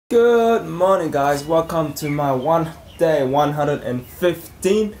Good morning guys, welcome to my day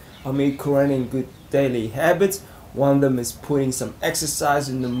 115 of me creating good daily habits. One of them is putting some exercise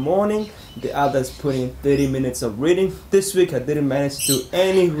in the morning, the other is putting 30 minutes of reading. This week I didn't manage to do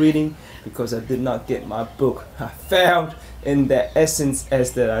any reading because I did not get my book. I failed in the essence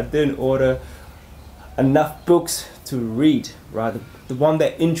as that I didn't order enough books to read, right? The one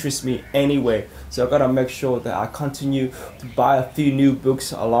that interests me anyway. So I gotta make sure that I continue to buy a few new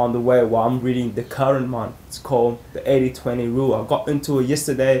books along the way while I'm reading the current one. It's called the 80-20 rule. I got into it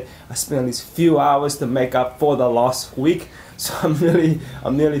yesterday. I spent these few hours to make up for the last week. So I'm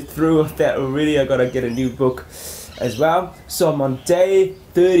nearly through with that already. I gotta get a new book as well. So I'm on day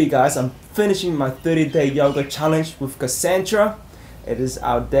 30 guys. I'm finishing my 30-day yoga challenge with Kassandra. It is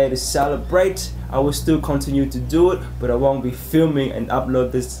our day to celebrate. I will still continue to do it, but I won't be filming and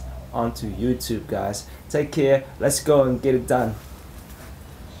upload this onto YouTube, guys. Take care. Let's go and get it done.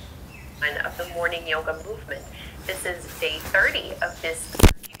 Of the morning yoga movement. This is day 30 of this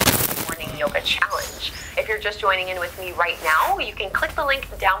morning yoga challenge. If you're just joining in with me right now, you can click the link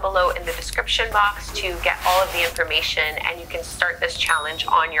down below in the description box to get all of the information, and you can start this challenge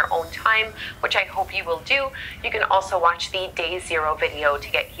on your own time, which I hope you will do. You can also watch the day 0 video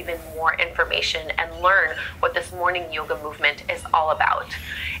to get even more information and learn what this morning yoga movement is all about.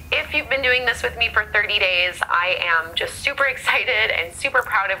 If you've been doing this with me for 30 days, I am just super excited and super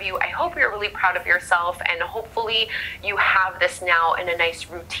proud of you. I hope you're really proud of yourself, and hopefully you have this now in a nice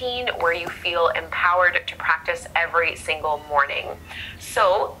routine where you feel empowered to practice every single morning.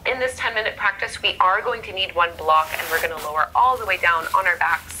 So in this 10-minute practice, we are going to need one block, and we're going to lower all the way down on our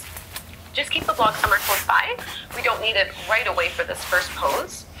backs. Just keep the block somewhere close by. We don't need it right away for this first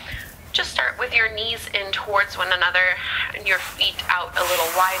pose. Just start with your knees in towards one another and your feet out a little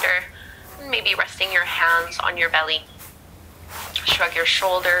wider, maybe resting your hands on your belly. Shrug your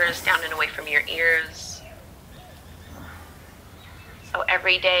shoulders down and away from your ears. So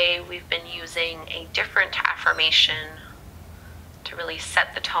every day we've been using a different affirmation to really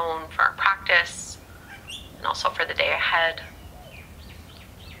set the tone for our practice and also for the day ahead.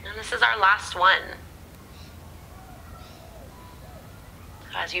 And this is our last one.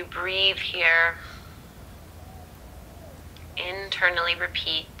 As you breathe here, internally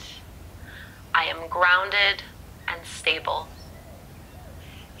repeat, I am grounded and stable.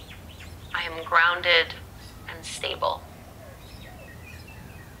 I am grounded and stable.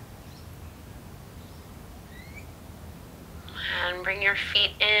 And bring your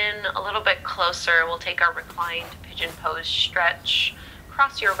feet in a little bit closer. We'll take our reclined pigeon pose stretch.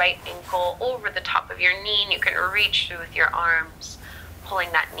 Cross your right ankle over the top of your knee, and you can reach through with your arms,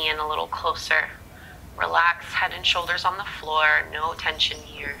 pulling that knee in a little closer. Relax head and shoulders on the floor, no tension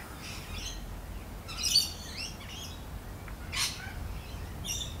here.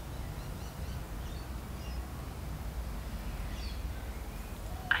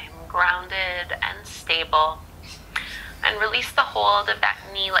 I am grounded and stable. And release the hold of that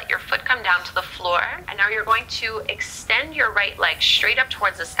knee, let your foot come down to the floor. And now you're going to extend your right leg straight up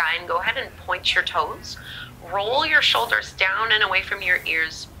towards the sky and go ahead and point your toes. Roll your shoulders down and away from your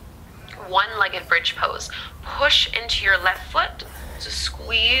ears. One-legged bridge pose. Push into your left foot. So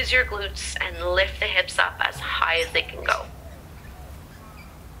squeeze your glutes and lift the hips up as high as they can go.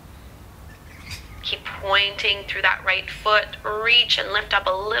 Keep pointing through that right foot. Reach and lift up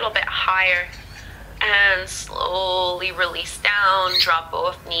a little bit higher. And slowly release down. Drop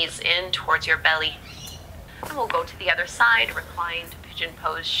both knees in towards your belly. And we'll go to the other side. Reclined pigeon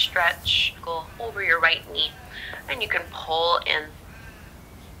pose stretch. Go over your right knee. And you can pull in.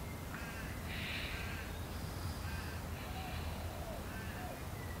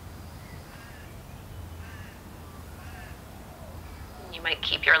 You might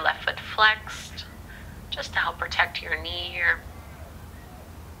keep your left foot flexed just to help protect your knee here.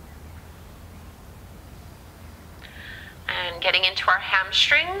 And getting into our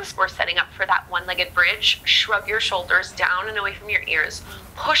hamstrings, we're setting up for that one-legged bridge. Shrug your shoulders down and away from your ears.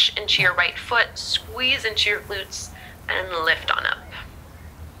 Push into your right foot, squeeze into your glutes, and lift on up.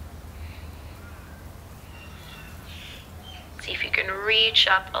 See if you can reach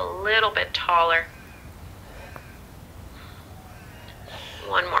up a little bit taller.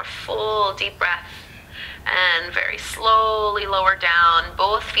 One more full deep breath. And very slowly lower down,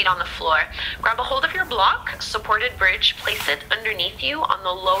 both feet on the floor. Grab a hold of your block, supported bridge, place it underneath you on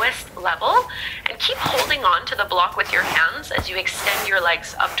the lowest level, and keep holding on to the block with your hands as you extend your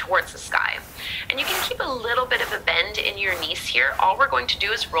legs up towards the sky. And you can keep a little bit of a bend in your knees here. All we're going to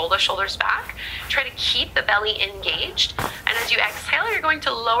do is roll the shoulders back, try to keep the belly engaged, and as you exhale, you're going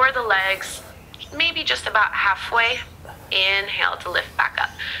to lower the legs, maybe just about halfway, Inhale to lift back up.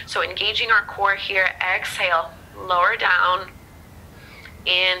 So engaging our core here. Exhale, lower down.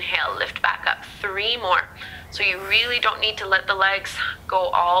 Inhale, lift back up. 3 more. So you really don't need to let the legs go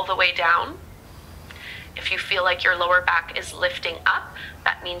all the way down. If you feel like your lower back is lifting up,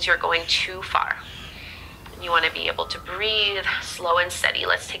 that means you're going too far. You want to be able to breathe slow and steady.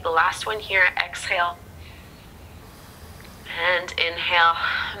 Let's take the last one here. Exhale. And inhale.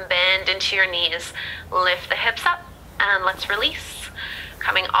 Bend into your knees. Lift the hips up. And let's release.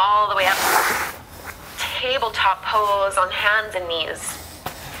 Coming all the way up. Tabletop pose on hands and knees.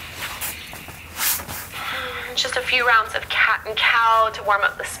 Just a few rounds of cat and cow to warm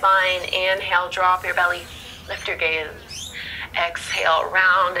up the spine. Inhale, drop your belly. Lift your gaze. Exhale,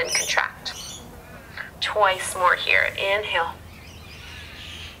 round and contract. Twice more here. Inhale.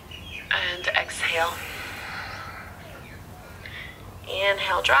 And exhale.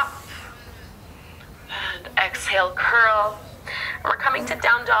 Inhale, drop. And exhale, curl. And we're coming to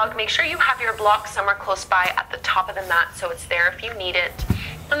down dog. Make sure you have your block somewhere close by at the top of the mat so it's there if you need it.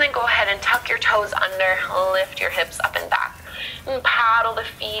 And then go ahead and tuck your toes under. Lift your hips up and back. And paddle the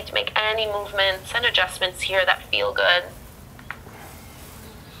feet. Make any movements and adjustments here that feel good.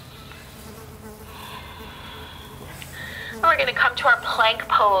 And we're going to come to our plank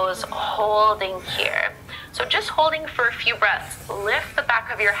pose, holding here. So just holding for a few breaths. Lift the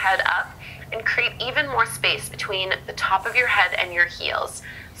back of your head up and create even more space between the top of your head and your heels.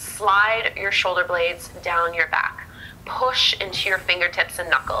 Slide your shoulder blades down your back. Push into your fingertips and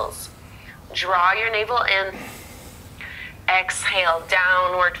knuckles. Draw your navel in. Exhale,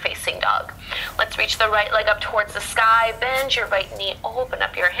 downward facing dog. Let's reach the right leg up towards the sky. Bend your right knee, open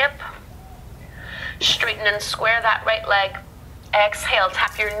up your hip. Straighten and square that right leg. Exhale,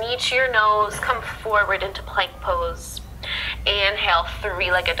 tap your knee to your nose. Come forward into plank pose. Inhale,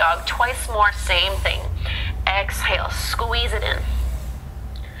 3-legged dog. Twice more, same thing. Exhale, squeeze it in.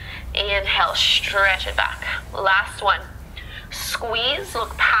 Inhale, stretch it back. Last one. Squeeze,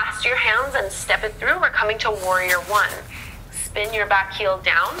 look past your hands and step it through. We're coming to warrior 1. Spin your back heel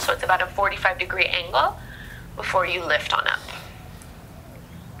down so it's about a 45-degree angle before you lift on up.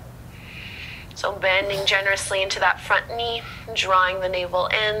 So bending generously into that front knee, drawing the navel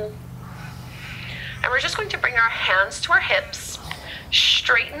in. And we're just going to bring our hands to our hips,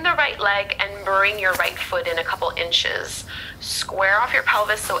 straighten the right leg, and bring your right foot in a couple inches. Square off your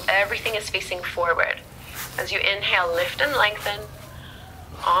pelvis so everything is facing forward. As you inhale, lift and lengthen.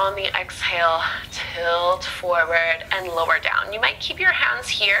 On the exhale, tilt forward and lower down. You might keep your hands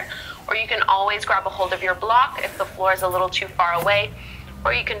here, or you can always grab a hold of your block if the floor is a little too far away,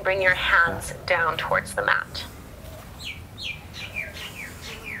 or you can bring your hands down towards the mat.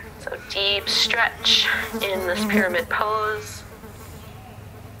 So deep stretch in this pyramid pose.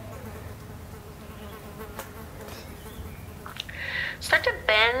 Start to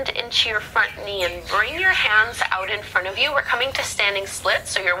bend into your front knee and bring your hands out in front of you. We're coming to standing split,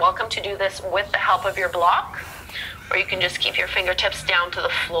 so you're welcome to do this with the help of your block, or you can just keep your fingertips down to the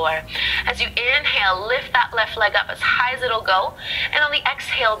floor. As you inhale, lift that left leg up as high as it'll go, and on the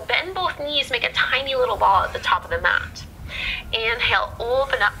exhale, bend both knees, make a tiny little ball at the top of the mat. Inhale,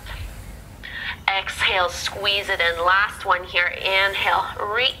 open up. Exhale, squeeze it in. Last one here. Inhale,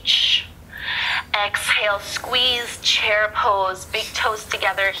 reach. Exhale, squeeze, chair pose, big toes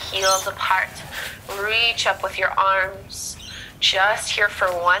together, heels apart. Reach up with your arms. Just here for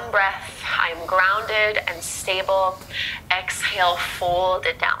one breath. I'm grounded and stable. Exhale, fold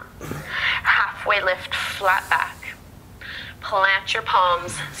it down. Halfway lift, flat back. Plant your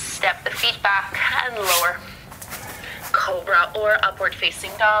palms, step the feet back and lower. Cobra or upward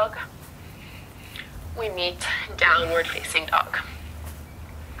facing dog. We meet downward facing dog.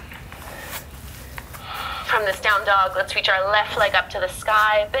 From this down dog, let's reach our left leg up to the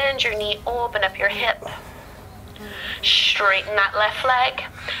sky. Bend your knee, open up your hip. Straighten that left leg.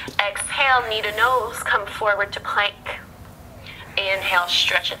 Exhale, knee to nose, come forward to plank. Inhale,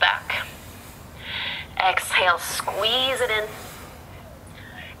 stretch it back. Exhale, squeeze it in.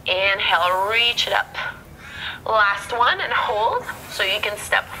 Inhale, reach it up. Last one and hold so you can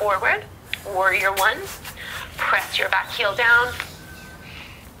step forward. Warrior 1. Press your back heel down.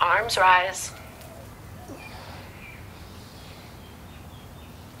 Arms rise.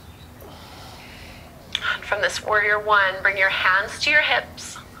 And from this warrior 1, bring your hands to your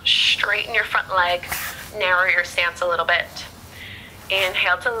hips. Straighten your front leg. Narrow your stance a little bit.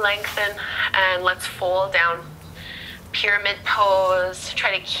 Inhale to lengthen, and let's fold down. Pyramid pose.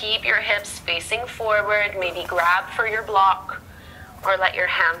 Try to keep your hips facing forward. Maybe grab for your block or let your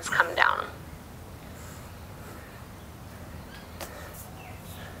hands come down.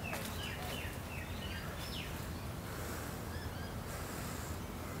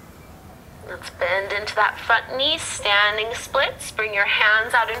 Let's bend into that front knee, standing splits. Bring your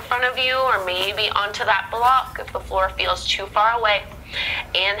hands out in front of you or maybe onto that block if the floor feels too far away.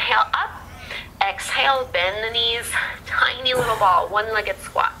 Inhale up. Exhale, bend the knees. Tiny little ball, one-legged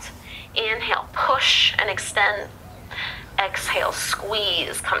squat. Inhale, push and extend. Exhale,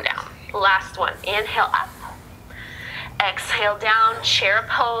 squeeze, come down. Last one. Inhale up. Exhale down, chair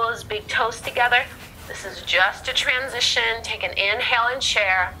pose, big toes together. This is just a transition. Take an inhale and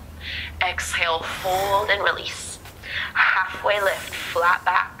chair. Exhale, fold and release. Halfway lift, flat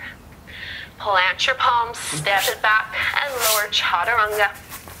back. Plant your palms, step it back, and lower chaturanga.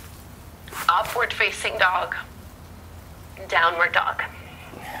 Upward facing dog. Downward dog.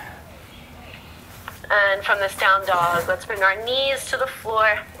 And from this down dog, let's bring our knees to the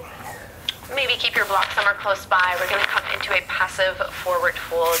floor. Maybe keep your block somewhere close by. We're going to come into a passive forward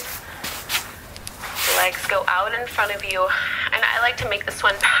fold. Legs go out in front of you. And I like to make this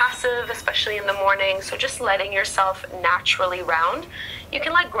one passive, especially in the morning. So just letting yourself naturally round. You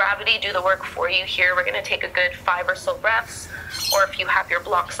can let gravity do the work for you here. We're going to take a good 5 or so breaths. Or if you have your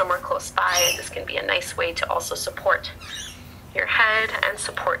block somewhere close by, this can be a nice way to also support your head and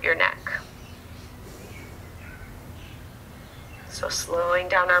support your neck. So slowing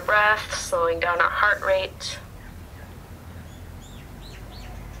down our breath, slowing down our heart rate.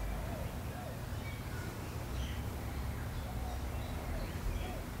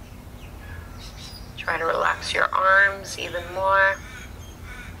 Try to relax your arms even more.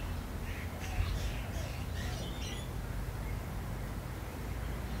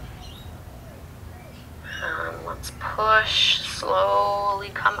 Let's push, slowly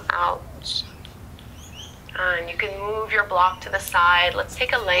come out. And you can move your block to the side. Let's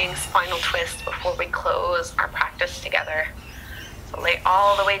take a laying spinal twist before we close our practice together. So lay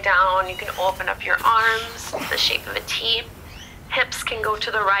all the way down. You can open up your arms into the shape of a T. Hips can go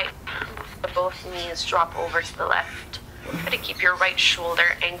to the right. Both knees drop over to the left. Try to keep your right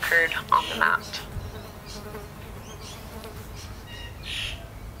shoulder anchored on the mat.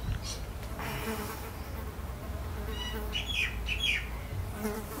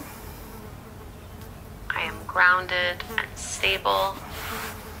 I am grounded and stable.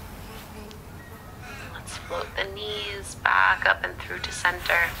 Let's float the knees back up and through to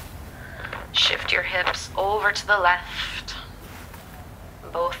center. Shift your hips over to the left.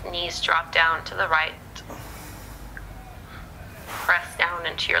 Both knees drop down to the right. Press down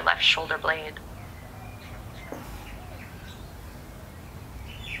into your left shoulder blade.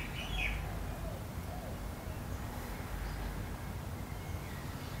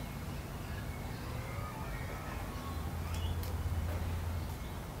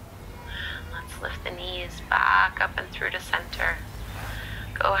 Let's lift the knees back up and through to center.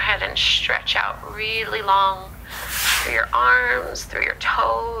 Go ahead and stretch out really long through your arms, through your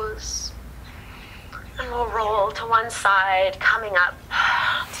toes. And we'll roll to one side, coming up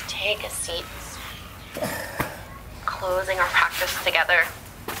to take a seat. Closing our practice together.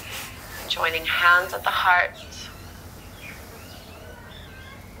 Joining hands at the heart.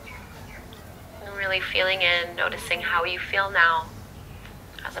 And really feeling in, noticing how you feel now,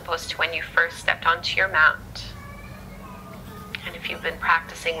 as opposed to when you first stepped onto your mat. And if you've been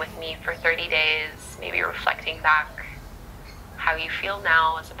practicing with me for 30 days, maybe reflecting back how you feel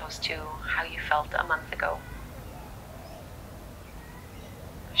now as opposed to how you felt a month ago.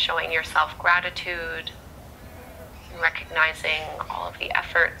 Showing yourself gratitude and recognizing all of the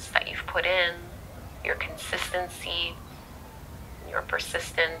efforts that you've put in, your consistency, your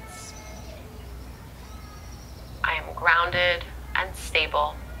persistence. I am grounded and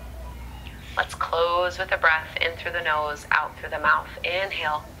stable. Let's close with a breath in through the nose, out through the mouth.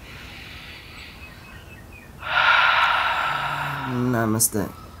 Inhale.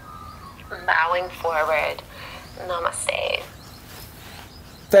 Namaste. Bowing forward. Namaste.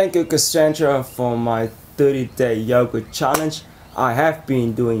 Thank you, Kassandra, for my 30-day yoga challenge. I have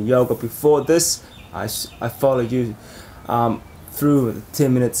been doing yoga before this. I followed you through the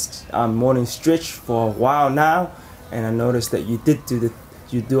 10 minutes morning stretch for a while now, and I noticed that you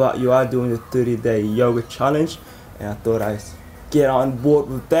are doing the 30-day yoga challenge, and I thought I'd get on board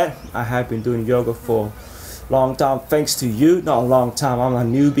with that. I have been doing yoga for a long time, thanks to you. Not a long time, I'm a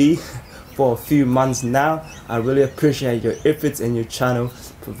newbie for a few months now. I really appreciate your efforts and your channel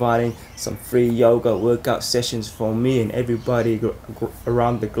providing some free yoga workout sessions for me and everybody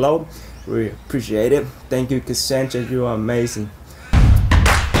around the globe. Really appreciate it. Thank you, Kassandra, you are amazing.